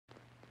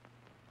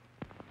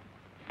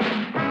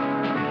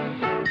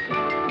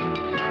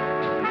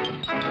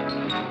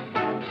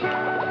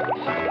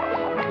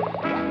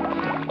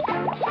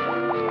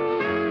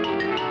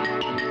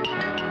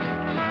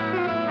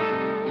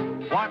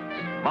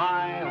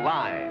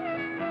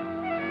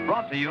Line.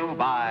 Brought to you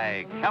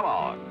by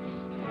Kellogg's.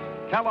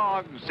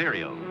 Kellogg's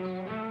Cereals.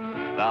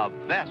 The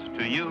best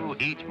to you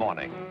each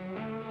morning.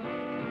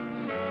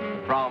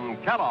 From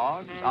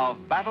Kellogg's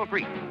of Battle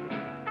Creek.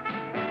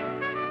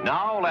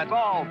 Now let's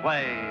all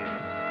play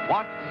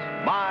What's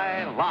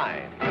My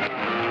Line?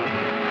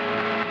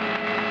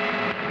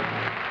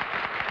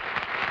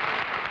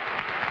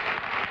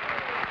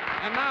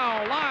 And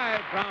now,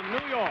 live from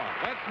New York,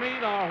 let's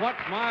meet our What's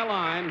My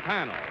Line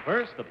panel.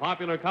 First, the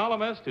popular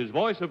columnist whose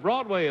voice of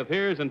Broadway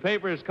appears in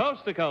papers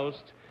coast to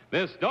coast,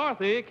 Miss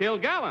Dorothy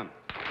Kilgallen.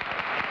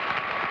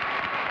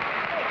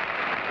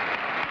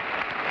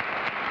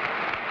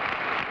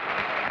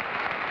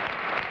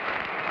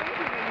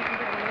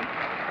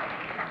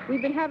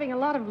 We've been having a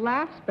lot of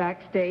laughs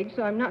backstage,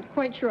 so I'm not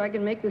quite sure I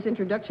can make this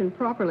introduction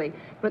properly.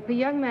 But the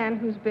young man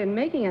who's been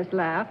making us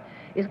laugh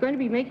is going to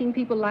be making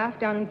people laugh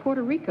down in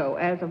Puerto Rico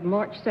as of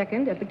March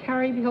 2nd at the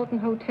Caribe Hilton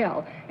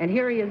Hotel. And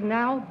here he is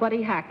now,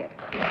 Buddy Hackett.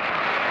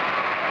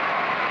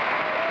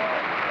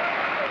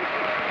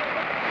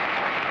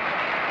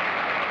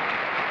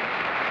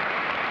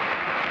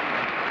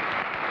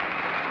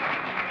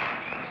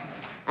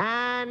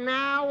 And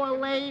now a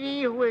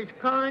lady who is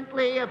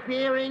currently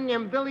appearing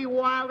in Billy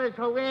Wilder's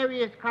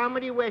hilarious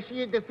comedy where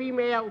she is the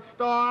female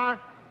star.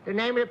 The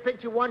name of the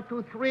picture, 1,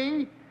 2,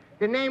 3.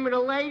 The name of the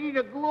lady,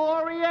 the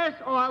glorious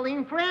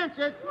Arlene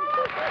Francis.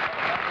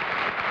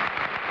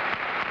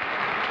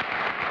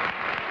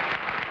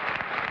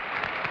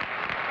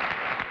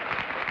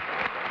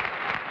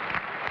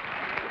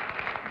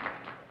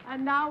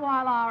 And now,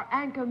 while our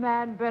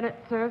anchorman Bennett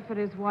Cerf and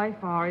his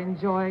wife are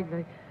enjoying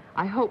the,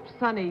 I hope,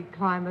 sunny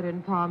climate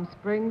in Palm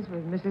Springs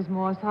with Mrs.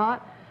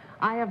 Morsehart,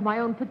 I have my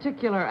own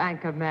particular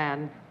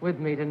anchorman with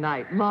me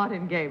tonight,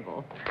 Martin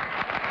Gabel.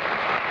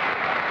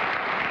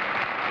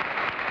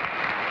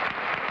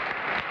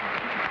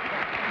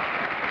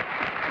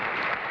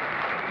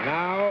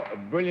 Now, a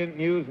brilliant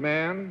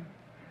newsman,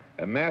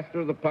 a master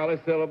of the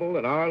polysyllable,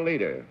 and our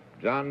leader,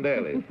 John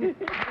Daly.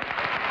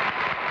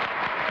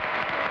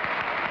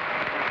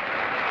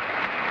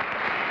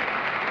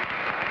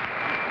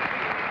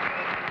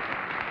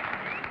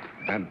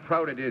 And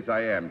proud it is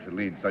I am to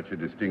lead such a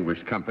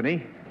distinguished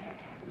company.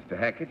 Mr.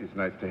 Hackett, it's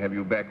nice to have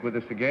you back with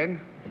us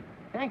again.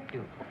 Thank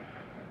you.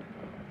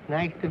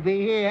 Nice to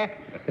be here.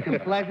 It's a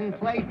pleasant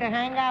place to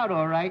hang out,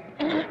 all right.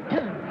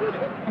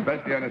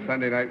 Especially on a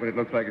Sunday night when it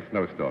looks like a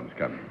snowstorm's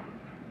coming.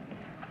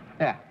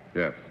 Yeah.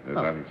 Yes,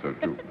 I think so,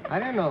 too. I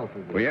don't know if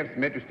it is. We have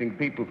some interesting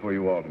people for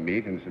you all to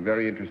meet and some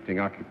very interesting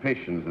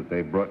occupations that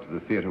they've brought to the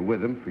theater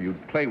with them for you to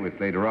play with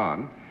later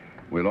on.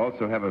 We'll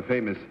also have a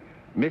famous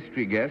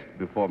mystery guest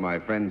before my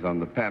friends on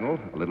the panel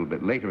a little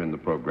bit later in the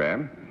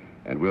program.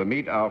 And we'll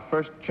meet our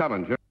first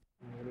challenger.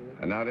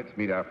 And now let's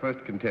meet our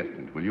first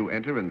contestant. Will you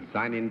enter and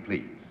sign in,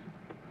 please?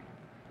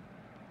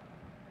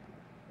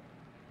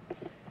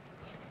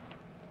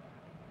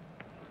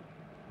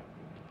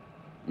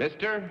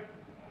 Mr.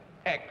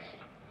 X.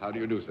 How do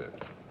you do, sir?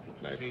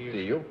 Nice to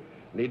see you.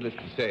 Needless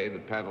to say, the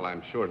panel,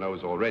 I'm sure,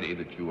 knows already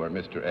that you are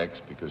Mr. X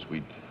because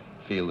we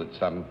feel that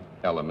some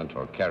element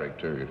or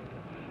character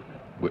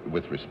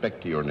with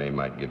respect to your name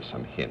might give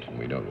some hint, and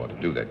we don't want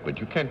to do that. But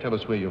you can tell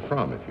us where you're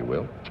from, if you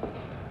will.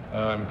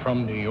 I'm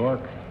from New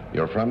York.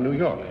 You're from New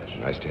York. Yes.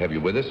 Nice to have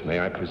you with us. May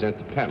I present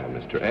the panel,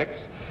 Mr. X?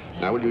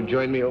 Now, will you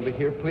join me over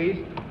here,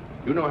 please?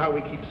 You know how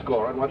we keep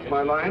score on What's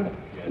My Line?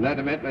 And that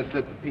meant let's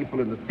let the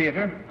people in the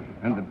theater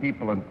and the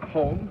people at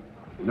home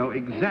know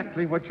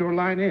exactly what your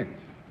line is.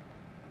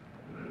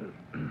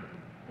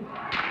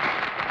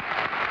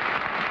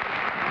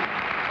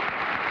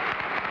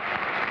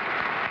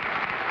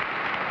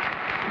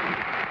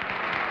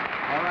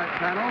 All right,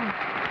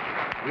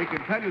 panel. We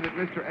can tell you that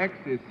Mr. X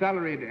is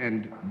salaried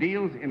and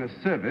deals in a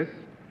service,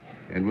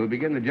 and we'll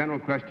begin the general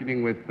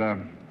questioning with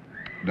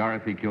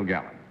Dorothy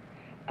Kilgallen.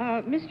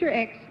 Mr.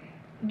 X,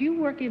 do you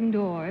work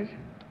indoors?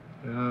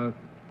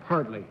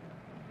 Hardly.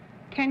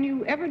 Can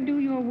you ever do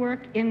your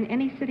work in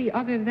any city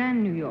other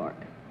than New York?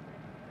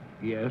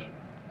 Yes.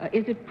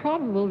 Is it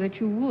probable that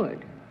you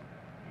would?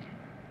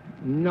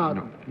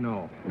 No.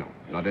 No,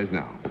 not as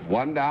now.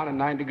 1 down and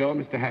 9 to go,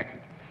 Mr.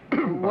 Hackett.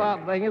 Well,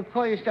 when you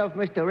call yourself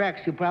Mr. X,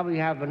 you probably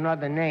have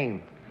another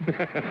name. Do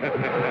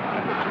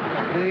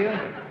you?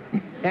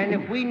 And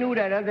if we knew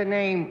that other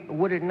name,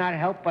 would it not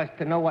help us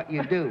to know what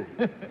you do?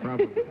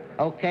 Probably.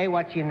 Okay,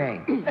 what's your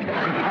name?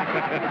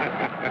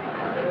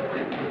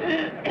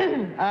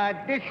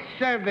 This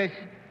service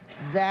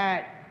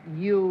that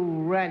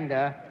you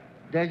render,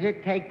 does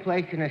it take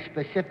place in a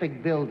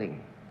specific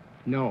building?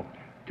 No.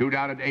 2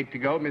 down and 8 to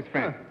go, Miss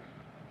Francis.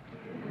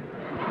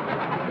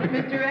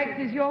 Mr. X,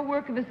 is your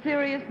work of a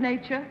serious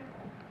nature?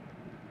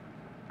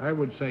 I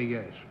would say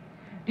yes.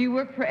 Do you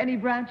work for any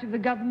branch of the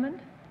government?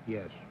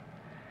 Yes.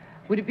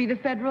 Would it be the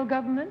federal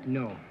government?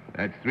 No.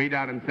 That's 3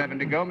 down and 7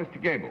 to go, Mr.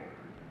 Gabel.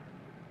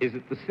 Is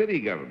it the city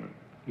government?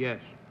 Yes.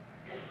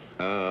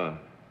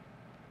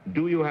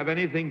 Do you have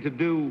anything to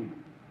do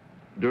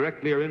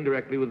directly or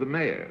indirectly with the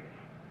mayor?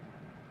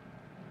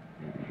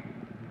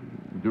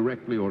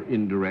 directly or Well,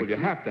 indirectly?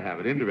 you have to have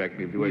it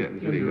indirectly if you work Yes, for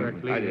the city government.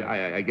 indirectly,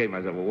 I gave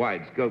myself a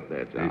wide scope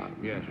there, John.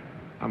 Yes.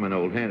 I'm an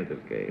old hand at this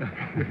game.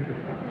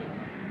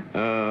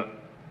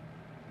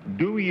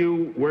 Do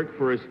you work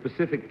for a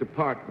specific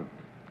department?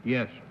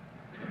 Yes.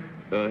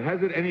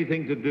 Has it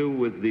anything to do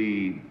with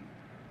the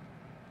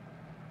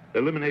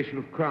elimination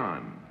of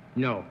crime?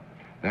 No.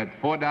 That's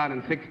 4 down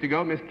and 6 to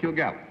go, Miss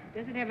Kilgallen.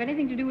 Does it have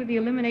anything to do with the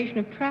elimination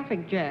of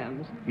traffic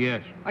jams?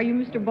 Yes. Are you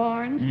Mr.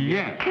 Barnes?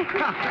 Yes.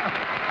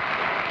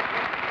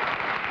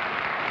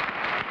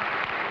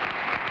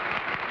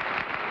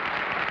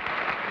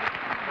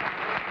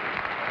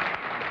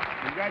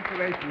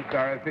 Congratulations,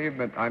 Dorothy,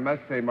 but I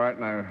must say,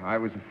 Martin, I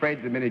was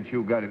afraid the minute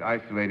you got it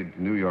isolated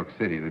to New York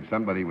City that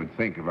somebody would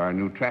think of our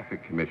new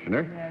traffic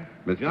commissioner,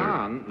 Mr.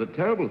 John, the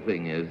terrible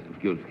thing is,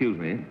 excuse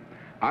me,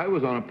 I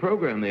was on a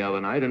program the other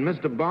night, and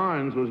Mr.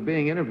 Barnes was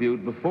being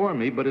interviewed before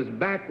me, but his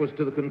back was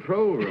to the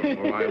control room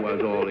where I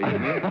was all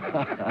evening,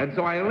 and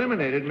so I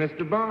eliminated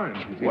Mr. Barnes.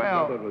 You see,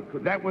 Well,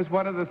 that was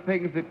one of the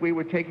things that we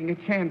were taking a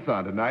chance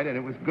on tonight, and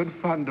it was good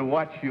fun to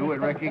watch you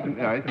and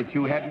recognize that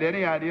you hadn't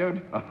any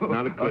idea.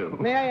 Not a clue.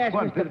 May I ask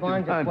What Mr.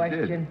 Barnes a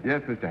question? did.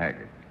 Yes, Mr.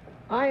 Hackett.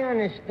 I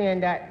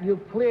understand that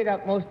you've cleared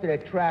up most of the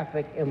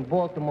traffic in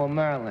Baltimore,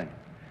 Maryland.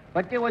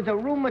 But there was a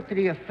rumor to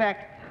the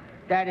effect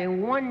that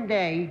in one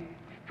day,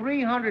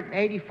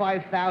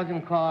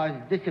 385,000 cars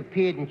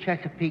disappeared in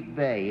Chesapeake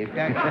Bay. Is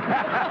that...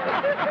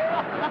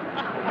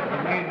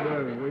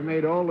 We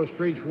made all the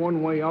streets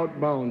one-way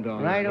outbound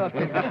on Right off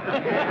the...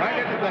 Right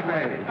into the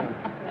bay.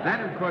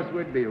 That, of course,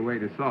 would be a way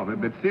to solve it.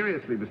 But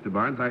seriously, Mr.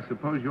 Barnes, I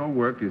suppose your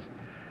work is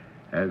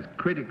as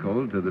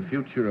critical to the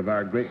future of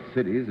our great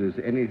cities as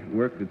any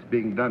work that's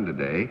being done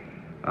today.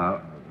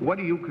 What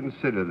do you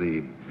consider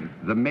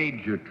the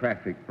major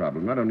traffic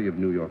problem, not only of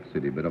New York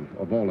City, but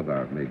of all of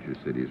our major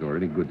cities, or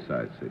any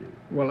good-sized city?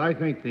 Well, I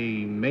think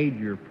the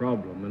major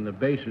problem and the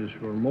basis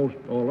for most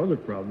all other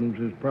problems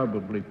is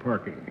probably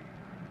parking.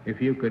 If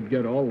you could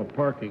get all the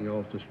parking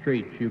off the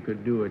streets, you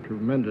could do a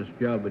tremendous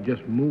job of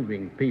just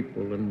moving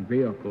people and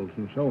vehicles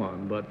and so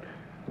on. But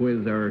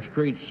with our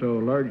streets so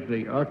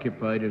largely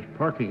occupied as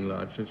parking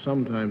lots, it's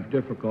sometimes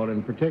difficult,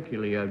 and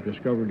particularly I've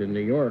discovered in New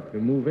York, to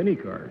move any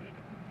cars.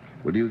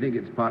 Well, do you think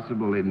it's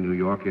possible in New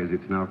York, as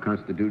it's now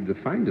constituted, to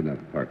find enough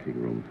parking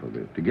room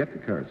to get the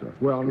cars off?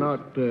 Well,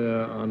 not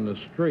on the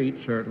street,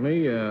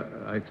 certainly.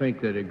 I think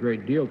that a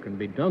great deal can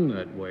be done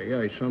that way.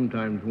 I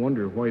sometimes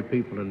wonder why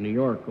people in New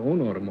York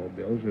own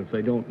automobiles if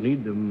they don't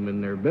need them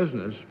in their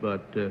business,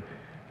 but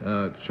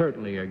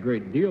certainly a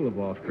great deal of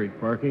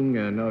off-street parking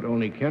not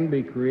only can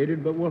be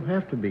created, but will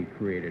have to be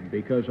created,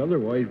 because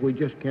otherwise we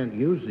just can't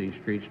use these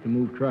streets to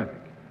move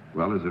traffic.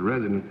 Well, as a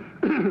resident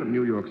of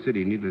New York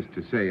City, needless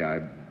to say,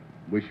 I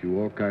wish you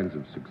all kinds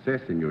of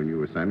success in your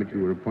new assignment.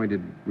 You were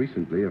appointed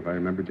recently, if I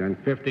remember, Jan...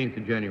 15th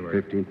of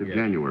January. 15th of Yes.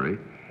 January.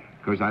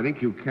 Because I think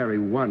you carry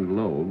one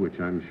load, which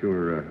I'm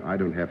sure I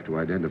don't have to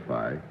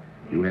identify.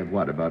 You have,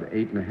 what, about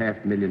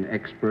 8.5 million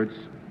experts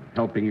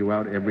helping you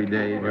out every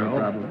day in your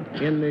problem?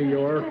 In New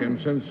York, and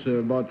since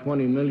about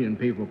 20 million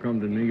people come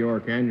to New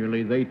York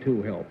annually, they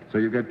too help. So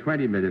you've got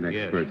 20 million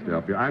Yes. experts to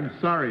help you. I'm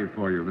sorry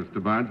for you,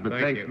 Mr. Barnes, but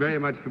Thank thanks you. very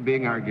much for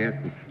being our guest.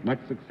 Much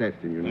success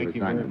in your new Thank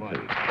you very assignment.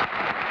 much. sir.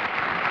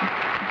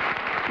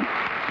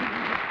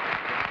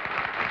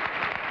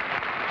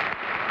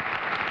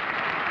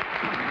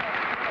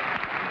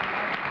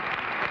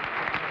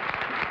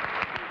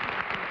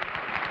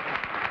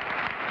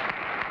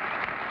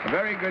 A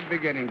very good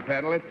beginning,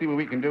 panel. Let's see what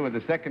we can do with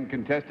the second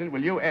contestant.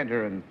 Will you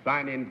enter and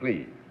sign in,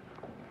 please?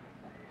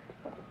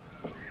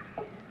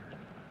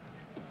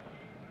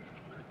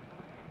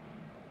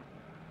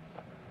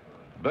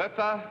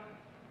 Bertha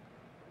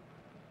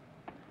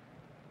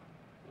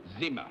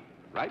Zimmer,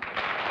 right?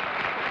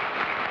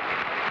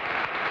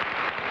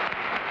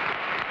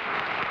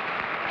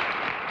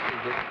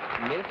 Is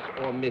it Miss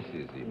or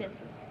Mrs. Zimmer? Mrs.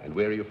 And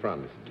where are you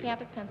from, Mrs. Zimmer?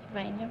 Cabot,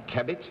 Pennsylvania.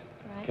 Cabot?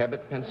 Right.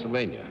 Cabot,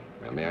 Pennsylvania.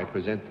 Well, may I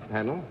present the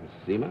panel,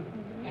 Mrs. Zimmer?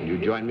 Will you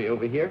join me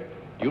over here?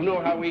 Do you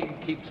know how we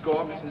keep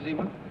score, Mrs.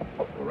 Zimmer?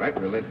 All right,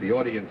 we'll let the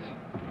audience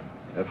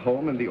at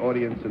home and the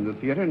audience in the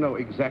theater know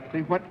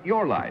exactly what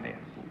your line is.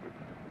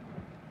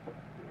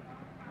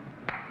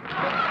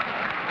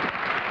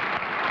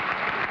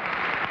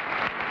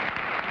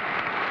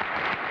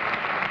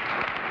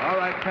 All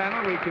right,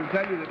 panel, we can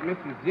tell you that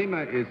Mrs.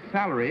 Zimmer is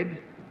salaried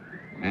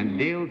and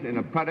deals in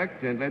a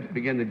product, and let's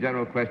begin the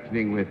general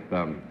questioning with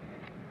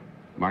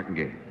Martin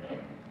Gay.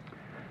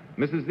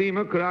 Mrs.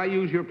 Zimmer, could I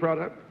use your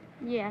product?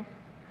 Yes.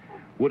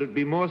 Would it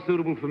be more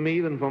suitable for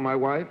me than for my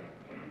wife?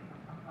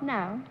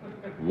 No.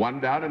 1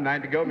 down and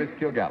 9 to go, Miss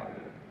Kilgallen.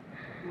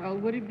 Well,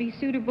 would it be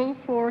suitable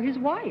for his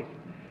wife?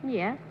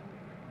 Yes.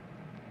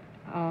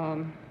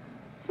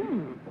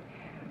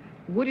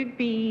 Would it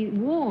be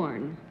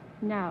worn?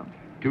 No.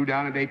 2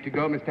 down and 8 to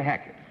go, Mr.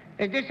 Hackett.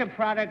 Is this a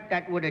product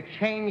that would have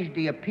changed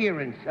the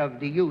appearance of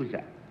the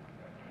user?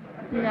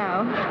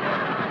 No.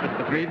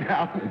 3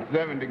 down and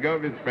 7 to go,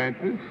 Miss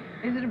Francis.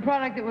 Is it a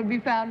product that would be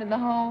found in the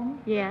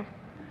home? Yes.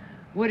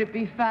 Would it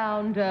be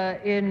found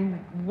in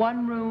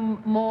one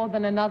room more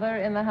than another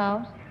in the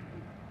house?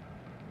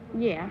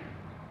 Yes.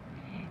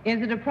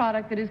 Is it a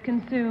product that is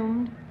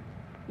consumed?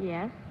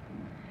 Yes.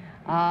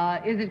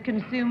 Is it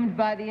consumed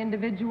by the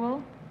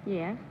individual?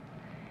 Yes.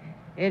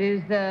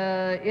 Is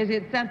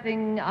it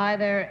something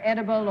either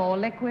edible or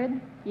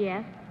liquid?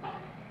 Yes.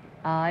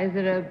 Is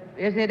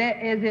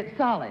it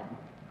solid?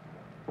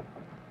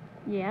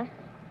 Yes.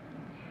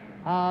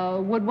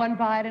 Would one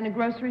buy it in a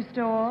grocery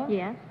store?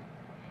 Yes.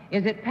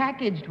 Is it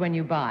packaged when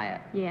you buy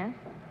it? Yes.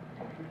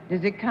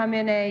 Does it come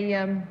in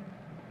a,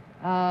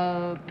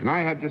 Can I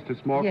have just a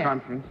small Yes.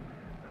 conference?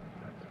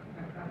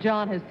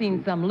 John has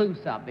seen some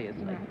loose,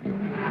 obviously.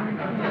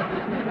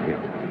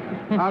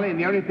 Arlene,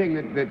 the only thing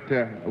that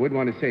I would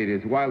want to say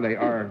is while they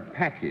are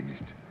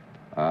packaged,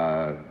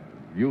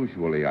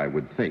 usually I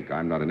would think,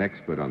 I'm not an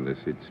expert on this,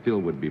 it still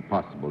would be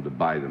possible to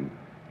buy them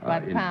By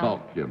the in pound.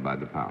 bulk, yeah, by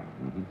the pound.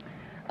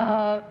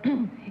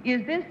 Mhm.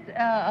 Is this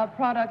a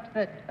product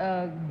that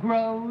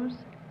grows?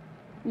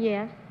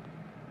 Yes.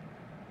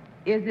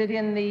 Is it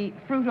in the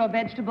fruit or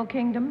vegetable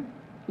kingdom?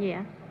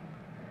 Yes.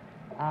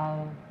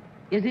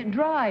 Is it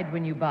dried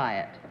when you buy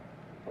it?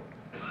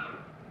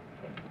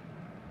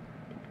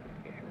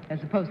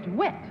 As opposed to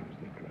wet?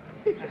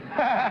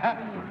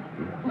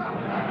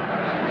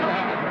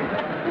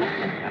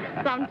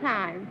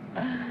 Sometimes.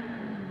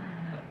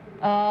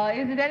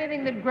 Is it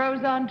anything that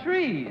grows on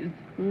trees?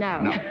 No.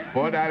 No.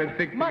 4 down and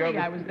 6 to Money go.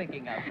 I was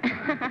thinking of.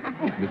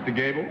 Mr.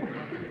 Gabel?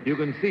 You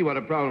can see what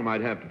a problem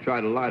I'd have to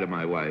try to lie to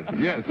my wife.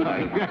 Yes.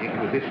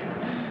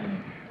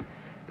 Inquisition.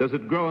 Does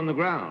it grow on the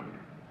ground?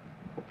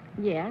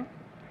 Yes.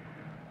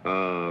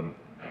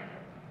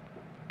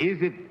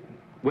 Is it,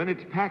 when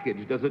it's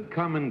packaged, does it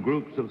come in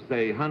groups of,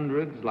 say,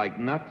 hundreds, like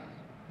nuts?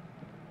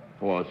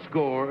 Or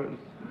scores?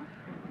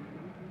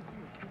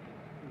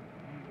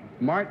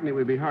 Martin, it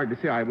would be hard to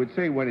say. I would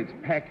say when it's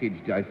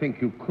packaged, I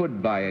think you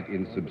could buy it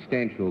in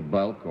substantial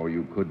bulk, or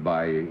you could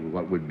buy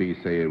what would be,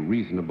 say, a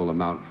reasonable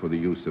amount for the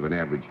use of an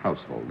average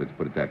household. Let's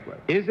put it that way.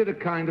 Is it a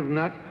kind of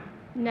nut?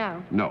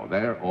 No. No,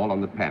 they're all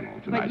on the panel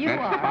tonight. you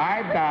That's are.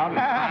 5 down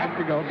and 5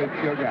 to go, Miss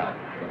Kilgallen.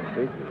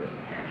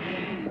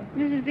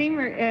 Mrs.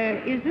 Emer,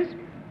 is this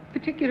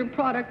particular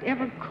product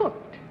ever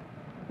cooked?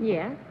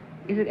 Yes.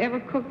 Is it ever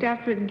cooked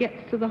after it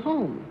gets to the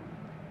home?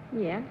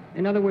 Yes.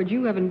 In other words,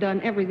 you haven't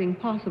done everything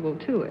possible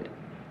to it.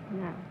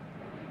 No.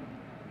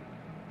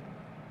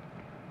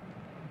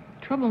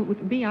 Trouble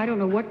with me, I don't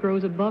know what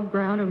grows above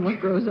ground and what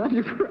grows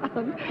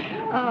underground.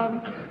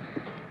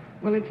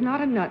 Well, it's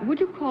not a nut. Would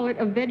you call it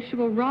a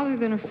vegetable rather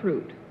than a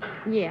fruit?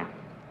 Yeah.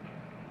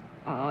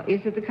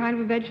 Is it the kind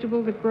of a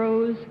vegetable that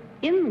grows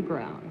in the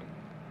ground,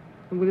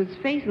 with its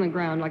face in the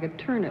ground like a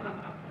turnip?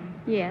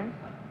 Yes.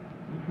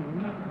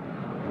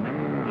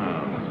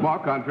 Small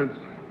conference.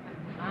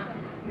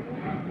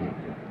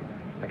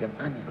 Like an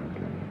onion.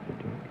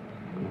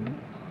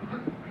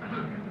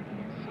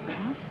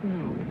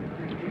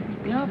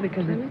 No,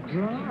 because it's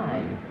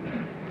dry.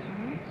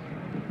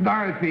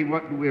 Dorothy,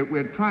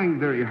 we're trying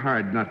very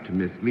hard not to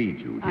mislead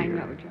you here. I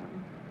know,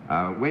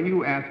 John. When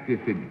you asked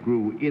if it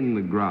grew in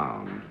the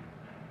ground,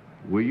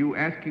 were you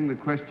asking the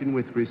question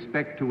with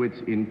respect to its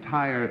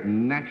entire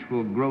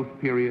natural growth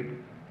period?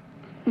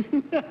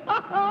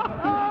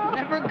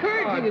 Never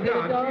occurred to you, did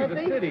it, Dorothy?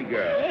 She's a city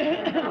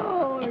girl.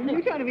 Oh, are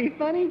you trying to be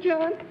funny,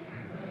 John?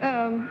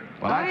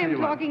 I am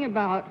talking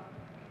about,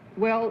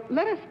 well,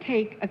 let us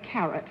take a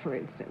carrot, for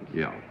instance.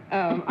 Yeah.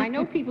 I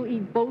know people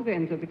eat both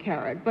ends of the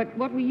carrot, but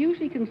what we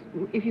usually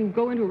if you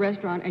go into a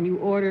restaurant and you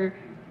order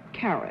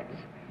carrots,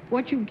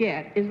 what you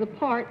get is the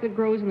part that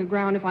grows in the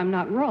ground, if I'm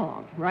not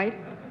wrong, right?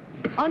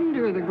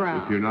 Under the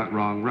ground. If you're not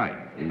wrong, right.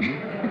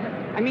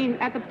 I mean,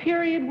 at the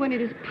period when it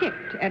is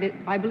picked,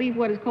 I believe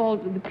what is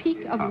called the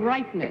peak of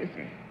ripeness,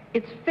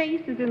 its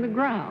face is in the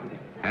ground.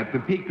 At the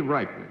peak of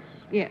ripeness.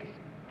 Yes.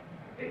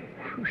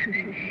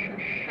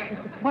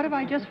 What have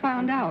I just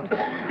found out?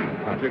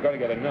 You're going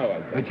to get a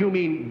no. But you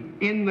mean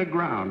in the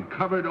ground,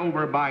 covered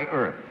over by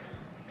earth,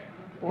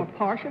 Or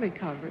partially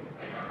covered.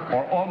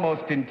 or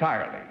almost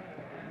entirely?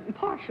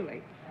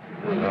 Partially.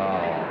 No,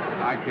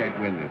 I can't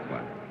win this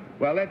one.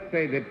 Well, let's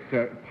say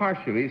that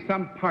partially,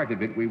 some part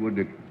of it we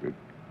would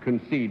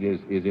concede is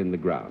in the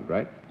ground,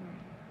 right?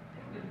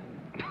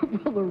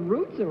 Well, the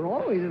roots are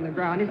always in the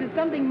ground. Is it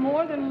something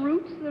more than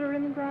roots that are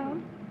in the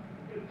ground?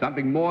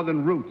 Something more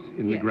than roots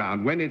in the Yes.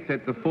 ground when it's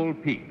at the full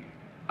peak,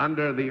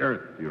 under the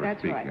earth you're That's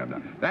speaking right. of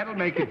now. That'll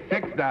make it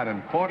 6 down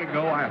and 4 to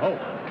go, I hope.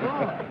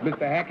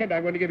 Mr. Hackett,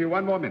 I'm going to give you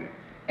 1 more minute.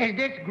 Is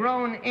this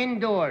grown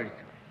indoors?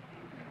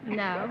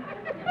 No.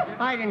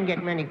 I didn't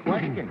get many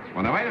questions.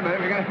 Well, now, wait a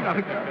minute. We got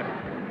to...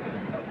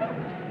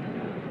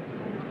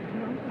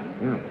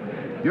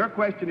 Your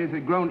question is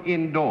it grown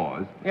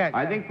indoors? Yes.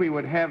 I think we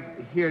would have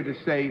here to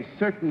say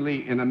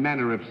certainly in a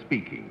manner of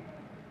speaking.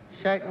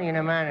 Certainly in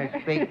a manner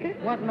of speaking.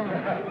 What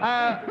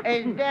matter?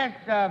 Is this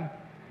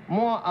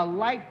more a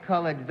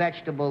light-colored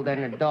vegetable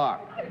than a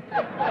dark?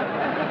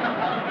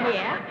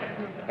 Yeah.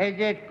 Is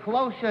it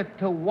closer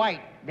to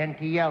white than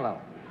to yellow?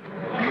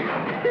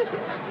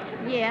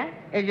 Yeah.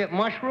 Is it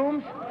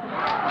mushrooms?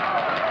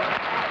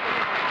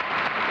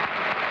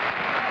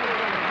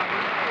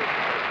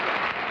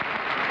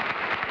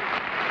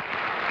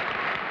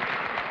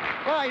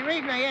 Well, the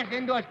reason I asked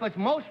indoors because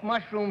most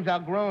mushrooms are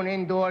grown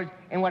indoors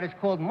in what is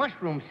called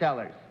mushroom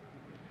cellars.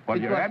 Well,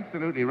 you're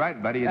absolutely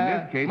right, buddy. In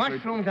this case...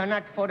 mushrooms are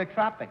not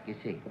phototropic, you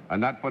see. Are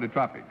not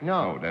phototropic?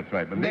 No. Oh, that's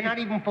right. But They're not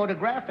even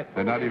photographic.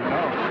 They're not even... No.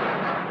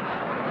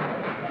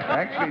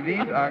 Actually,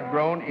 these are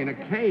grown in a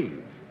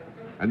cave.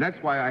 And that's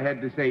why I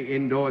had to say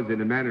indoors in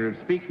a manner of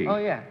speaking. Oh,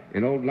 yeah.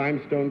 In old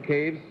limestone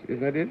caves,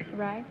 isn't that it?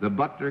 Right. The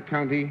Butler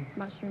County...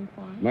 Mushroom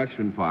farm.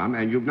 Mushroom farm.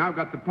 And you've now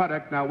got the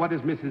product. Now, what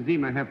does Mrs.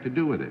 Zima have to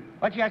do with it?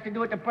 What she has to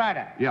do with the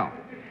product? Yeah.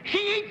 She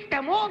eats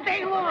them all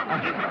day long.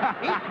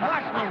 Eats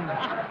mushrooms.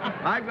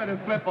 I'm going to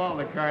flip all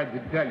the cards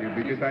and tell you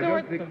because I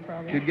don't think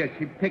she'd get.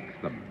 She picks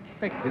them.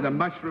 She's a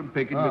mushroom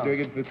picker. Been doing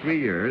it for 3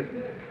 years,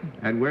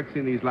 and works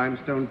in these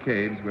limestone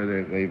caves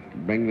where they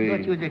bring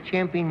the She was a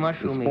champion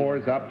mushroom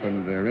spores up,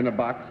 and they're in a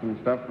box and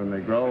stuff, and they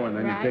grow, and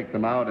then you take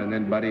them out, and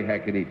then Buddy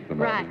Hackett eats them.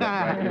 Right. All. Is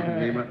that right, Mrs.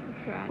 Zima?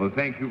 Right. Well,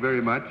 thank you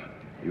very much.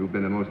 You've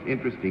been a most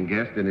interesting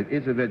guest, and it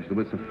is a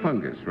vegetable. It's a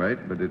fungus, right?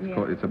 But it's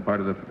it's a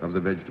part of the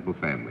vegetable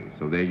family.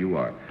 So there you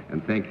are.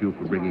 And thank you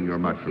for bringing your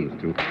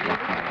mushrooms to.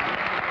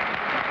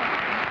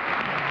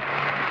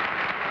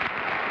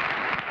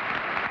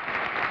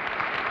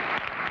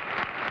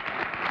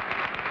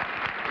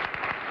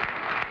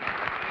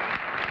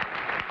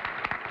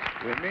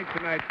 We'll meet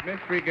tonight's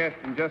mystery guest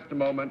in just a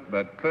moment,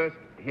 but first,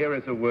 here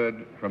is a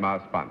word from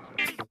our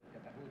sponsor.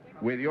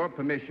 With your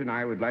permission,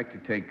 I would like to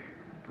take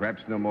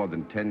perhaps no more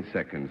than 10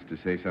 seconds to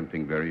say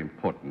something very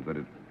important that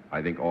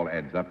I think all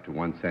adds up to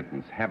one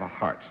sentence. Have a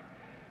heart.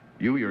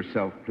 You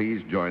yourself,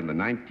 please join the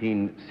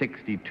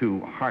 1962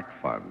 Heart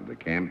Fund, the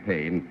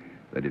campaign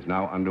that is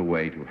now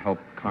underway to help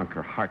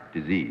conquer heart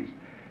disease.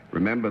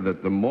 Remember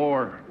that the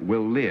more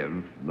will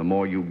live, the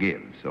more you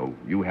give. So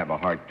you have a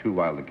heart, too,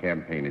 while the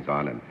campaign is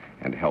on,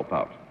 and help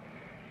out.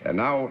 And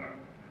now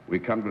we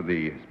come to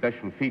the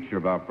special feature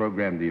of our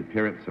program, the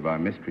appearance of our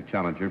mystery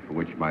challenger, for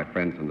which my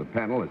friends on the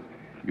panel, as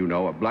you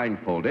know, are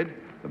blindfolded.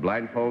 The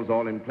blindfolds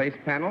all in place,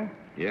 panel?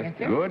 Yes,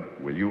 sir. Good.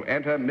 Will you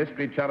enter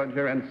mystery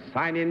challenger and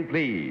sign in,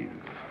 please?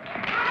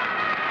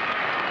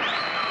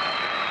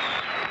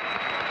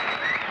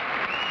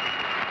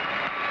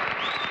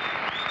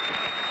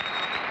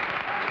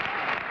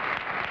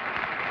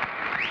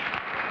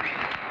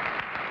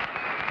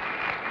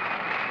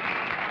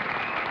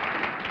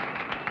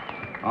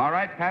 All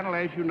right, panel,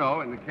 as you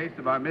know, in the case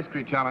of our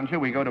mystery challenger,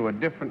 we go to a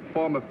different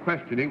form of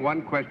questioning,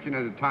 one question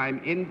at a time,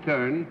 in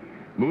turn,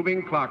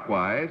 moving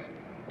clockwise.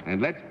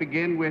 And let's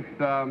begin with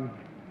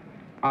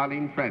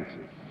Arlene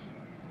Francis.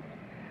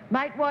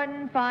 Might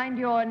one find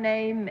your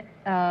name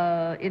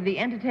in the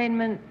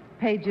entertainment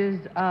pages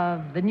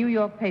of the New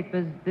York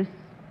papers this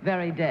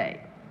very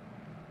day?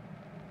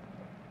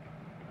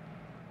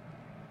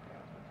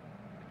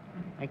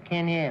 I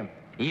can't hear him.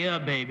 Yeah,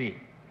 baby.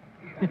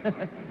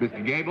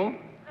 Mr. Gabel?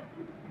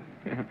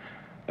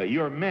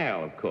 You're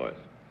male, of course.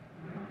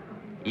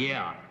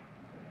 Yeah.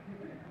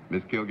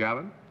 Miss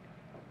Kilgallen?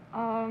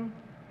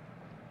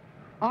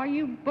 Are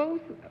you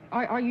both,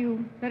 are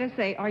you, let us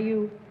say, are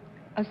you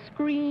a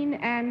screen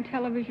and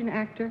television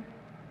actor?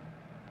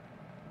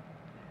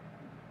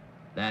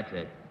 That's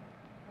it.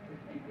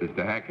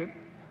 Mr. Hackett?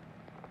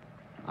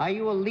 Are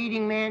you a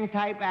leading man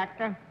type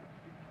actor?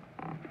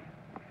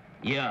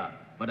 Yeah,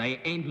 but I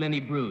ain't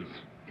Lenny Bruce.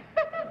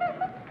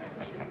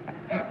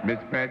 Miss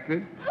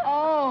Francis?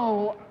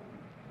 Oh,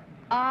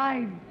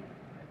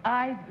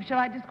 shall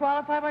I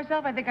disqualify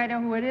myself? I think I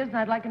know who it is, and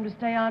I'd like him to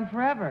stay on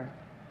forever.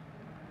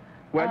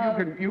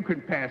 Well, you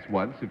can pass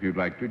once if you'd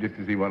like to, just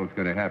to see what's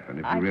going to happen,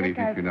 if you really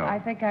think you know. I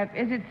think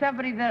is it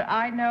somebody that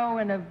I know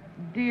in a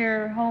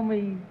dear,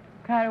 homey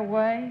kind of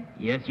way?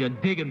 Yes, you're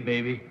digging,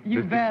 baby.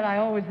 You bet, I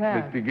always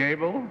have. Mr.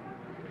 Gabel?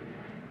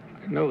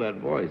 I know that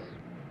voice.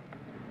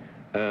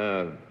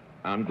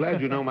 I'm glad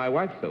you know my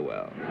wife so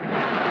well.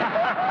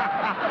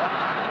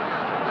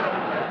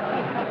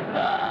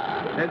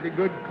 That's a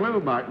good clue,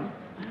 Martin.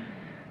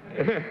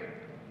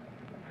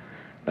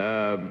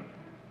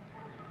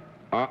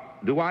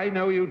 Do I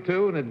know you,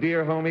 too, in a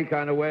dear, homey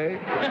kind of way?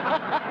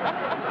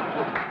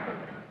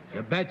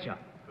 You betcha.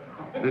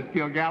 Miss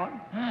Kilgallen?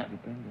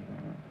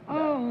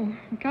 Oh,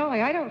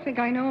 golly, I don't think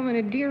I know him in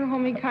a dear,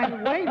 homey kind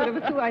of way, but if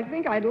it's who I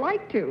think I'd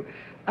like to.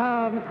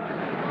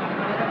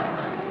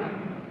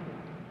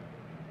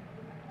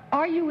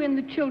 Are you in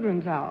the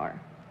children's hour?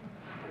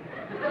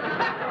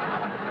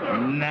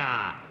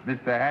 Nah.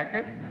 Mr.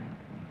 Hackett?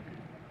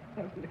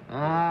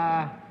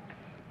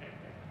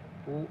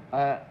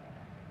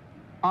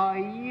 Are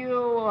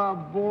you a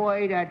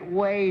boy that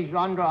weighs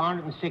under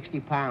 160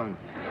 pounds?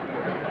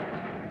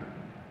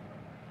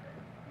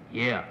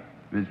 Yeah.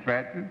 Miss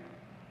Francis?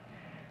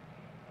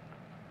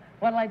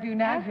 What'll I do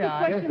now, Ask a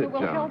John? question that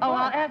will help Oh, us.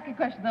 I'll ask a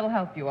question that'll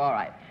help you. All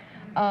right.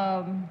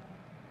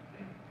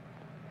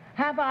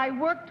 Have I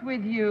worked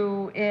with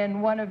you in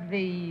one of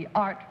the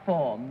art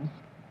forms?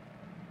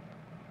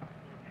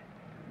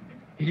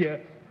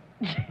 Yes.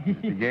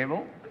 Mr.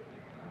 Gabel?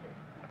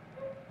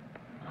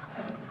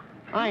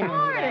 I know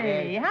who that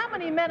Marty, is. how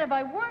many men have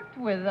I worked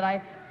with that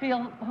I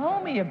feel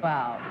homey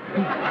about?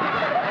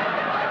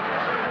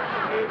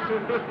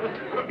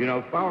 You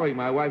know, following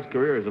my wife's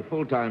career is a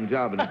full-time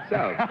job in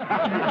itself.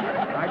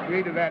 I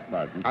agree to that,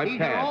 Martin. I These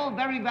are passed. all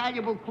very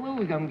valuable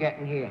clues I'm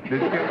getting here.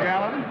 Miss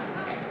Kilgallen?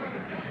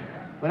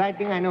 But I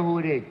think I know who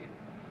it is.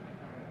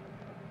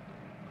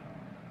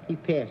 He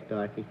passed,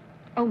 Dorothy.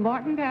 Oh,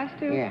 Martin passed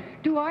too? Yeah.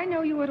 Do I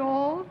know you at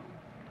all?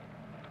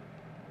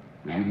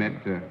 Have you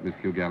met Miss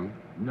Kilgallen?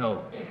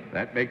 No.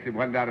 That makes it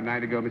 1 down to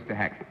 9 to go, Mr.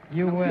 Hackett.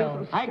 You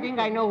will. I think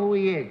I know who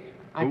he is.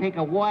 I take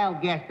a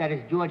wild guess that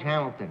is George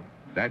Hamilton.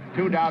 That's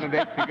 2 down and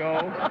 8 to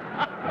go.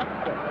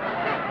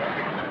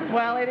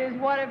 Well, it is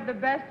one of the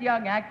best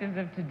young actors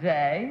of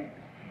today.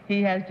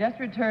 He has just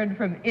returned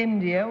from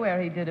India,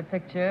 where he did a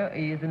picture.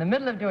 He is in the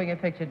middle of doing a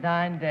picture,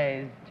 9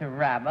 Days to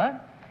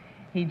Rama.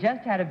 He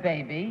just had a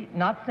baby,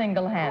 not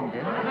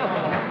single-handed.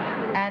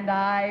 And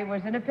I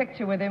was in a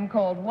picture with him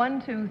called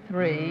 1, 2,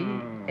 3,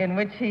 in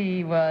which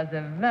he was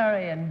a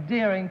very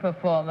endearing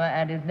performer,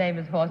 and his name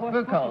is Horst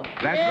Bucholtz.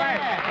 That's right.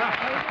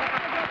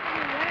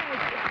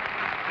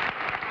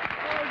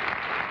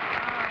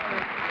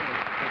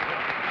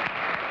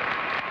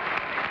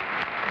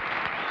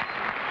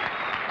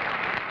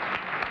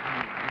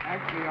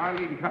 Actually,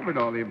 Arlene covered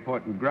all the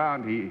important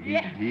ground. He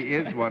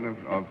is one of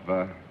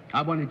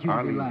I wanted you to be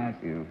Arlene's,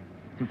 last you know.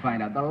 to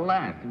find out the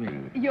last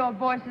bit. Your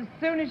voice as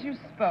soon as you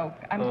spoke.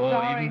 I'm Oh,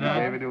 sorry, even that?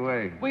 Gave Horst. it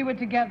away. We were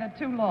together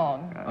too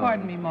long.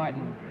 Pardon me,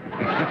 Martin.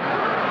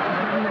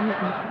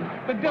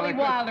 But Billy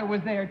Wilder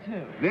was there,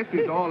 too. This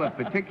is all of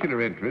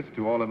particular interest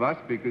to all of us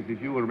because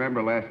if you will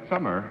remember last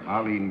summer,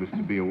 Arlene was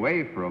to be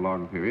away for a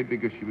long period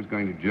because she was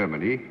going to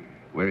Germany,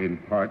 where in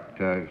part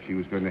she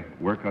was going to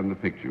work on the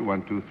picture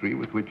 1, 2, 3,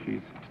 with which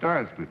she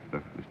stars with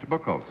Mr.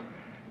 Buchholz.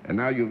 And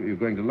now you're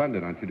going to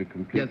London, aren't you, to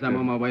complete... Yes, I'm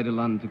on my way to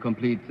London to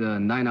complete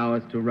 9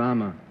 Hours to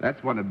Rama.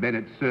 That's one of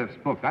Bennett Cerf's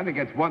books. I think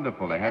it's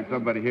wonderful to have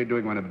somebody here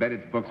doing one of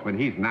Bennett's books when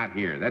he's not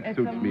here. That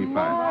suits me fine.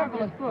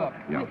 Marvelous book.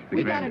 Yeah, it's the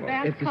We got grand book.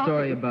 advanced It's the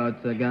story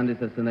about Gandhi's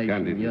assassination.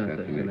 Gandhi's Yes,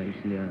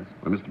 assassination. yes.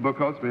 Well, Mr.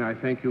 Buchholz, may I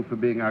thank you for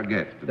being our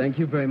guest. Thank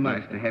you very much.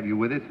 Nice to have you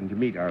with us and to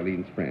meet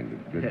Arlene's friend.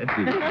 It's good to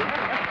see you.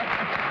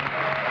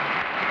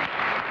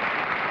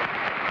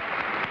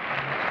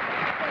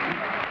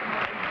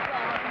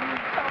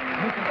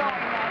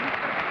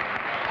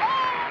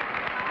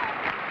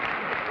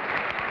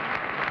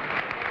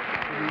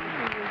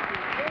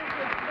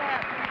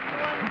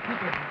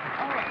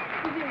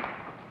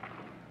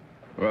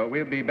 Well,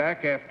 we'll be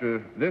back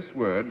after this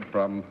word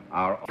from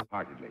our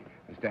heartedly.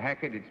 Mr.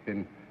 Hackett, it's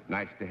been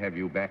nice to have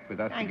you back with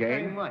us Thanks again.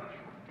 very much.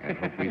 And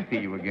hope we see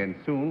you again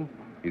soon.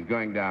 He's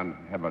going down,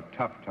 have a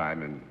tough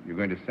time, and you're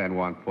going to San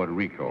Juan, Puerto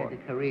Rico. The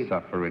Carib.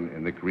 Suffer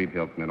in the Carib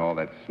Hilton and all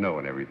that snow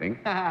and everything.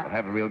 We'll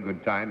have a real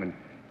good time, and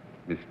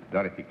Miss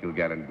Dorothy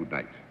Kilgallen, good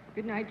night.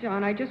 Good night,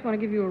 John. I just want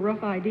to give you a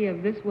rough idea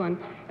of this one.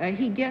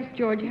 He guessed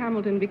George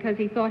Hamilton because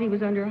he thought he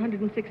was under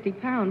 160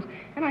 pounds.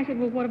 And I said,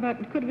 well, what about,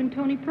 it could have been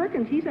Tony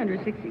Perkins. He's under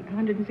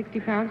 160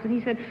 pounds. And he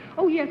said,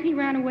 oh, yes, he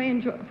ran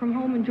away from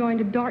home and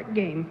joined a dart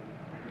game.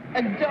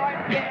 A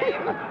dart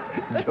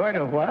game. Join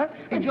a what?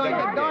 He joined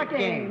a dart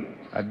game.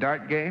 A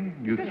dart game?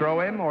 You throw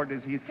him, or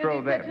does he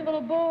throw Because he's such a them?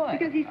 little boy.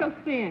 Because he's so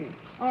thin.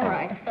 All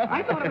right.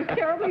 I thought it was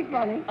terribly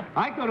funny.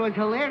 I thought it was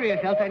hilarious,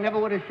 else I never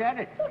would have said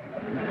it.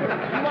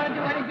 You want to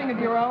do anything of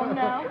your own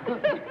now?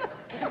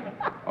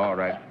 All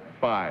right,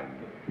 fine.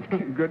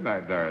 Good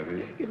night,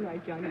 Dorothy. Good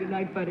night, John. Good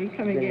night, buddy.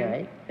 Coming Good in.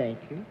 night. Thank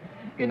you.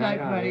 Good night,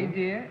 buddy, Arlene.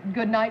 dear.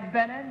 Good night,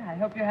 Bennett. I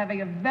hope you're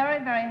having a very,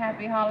 very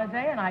happy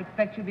holiday, and I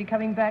expect you'll be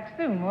coming back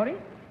soon, won't he?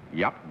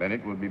 Yup,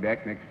 Bennett will be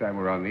back next time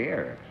we're on the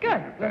air.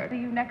 Good. We'll see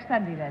you next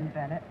Sunday then,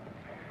 Bennett.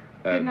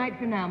 Good night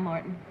for now,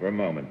 Martin. For a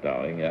moment,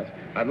 darling, yes.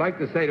 I'd like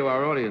to say to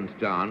our audience,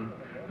 John,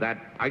 that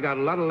I got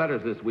a lot of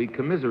letters this week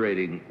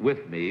commiserating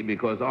with me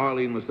because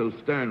Arlene was so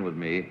stern with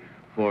me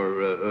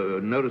for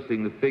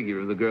noticing the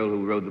figure of the girl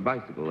who rode the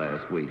bicycle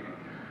last week.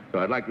 So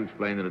I'd like to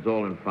explain that it's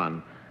all in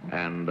fun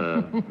and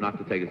not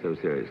to take it so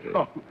seriously.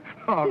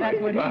 All That's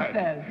right, what he fine.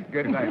 says.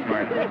 Good night,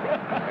 Martin.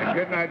 And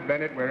good night,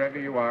 Bennett, wherever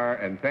you are.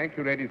 And thank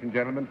you, ladies and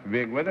gentlemen, for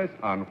being with us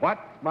on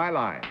What's My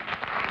Line?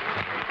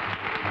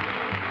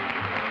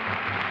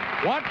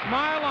 What's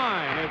My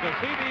Line is a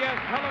CBS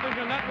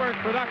television network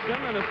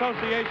production in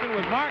association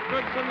with Mark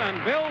Goodson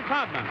and Bill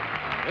Todman.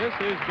 This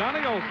is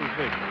Johnny Olson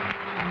speaking.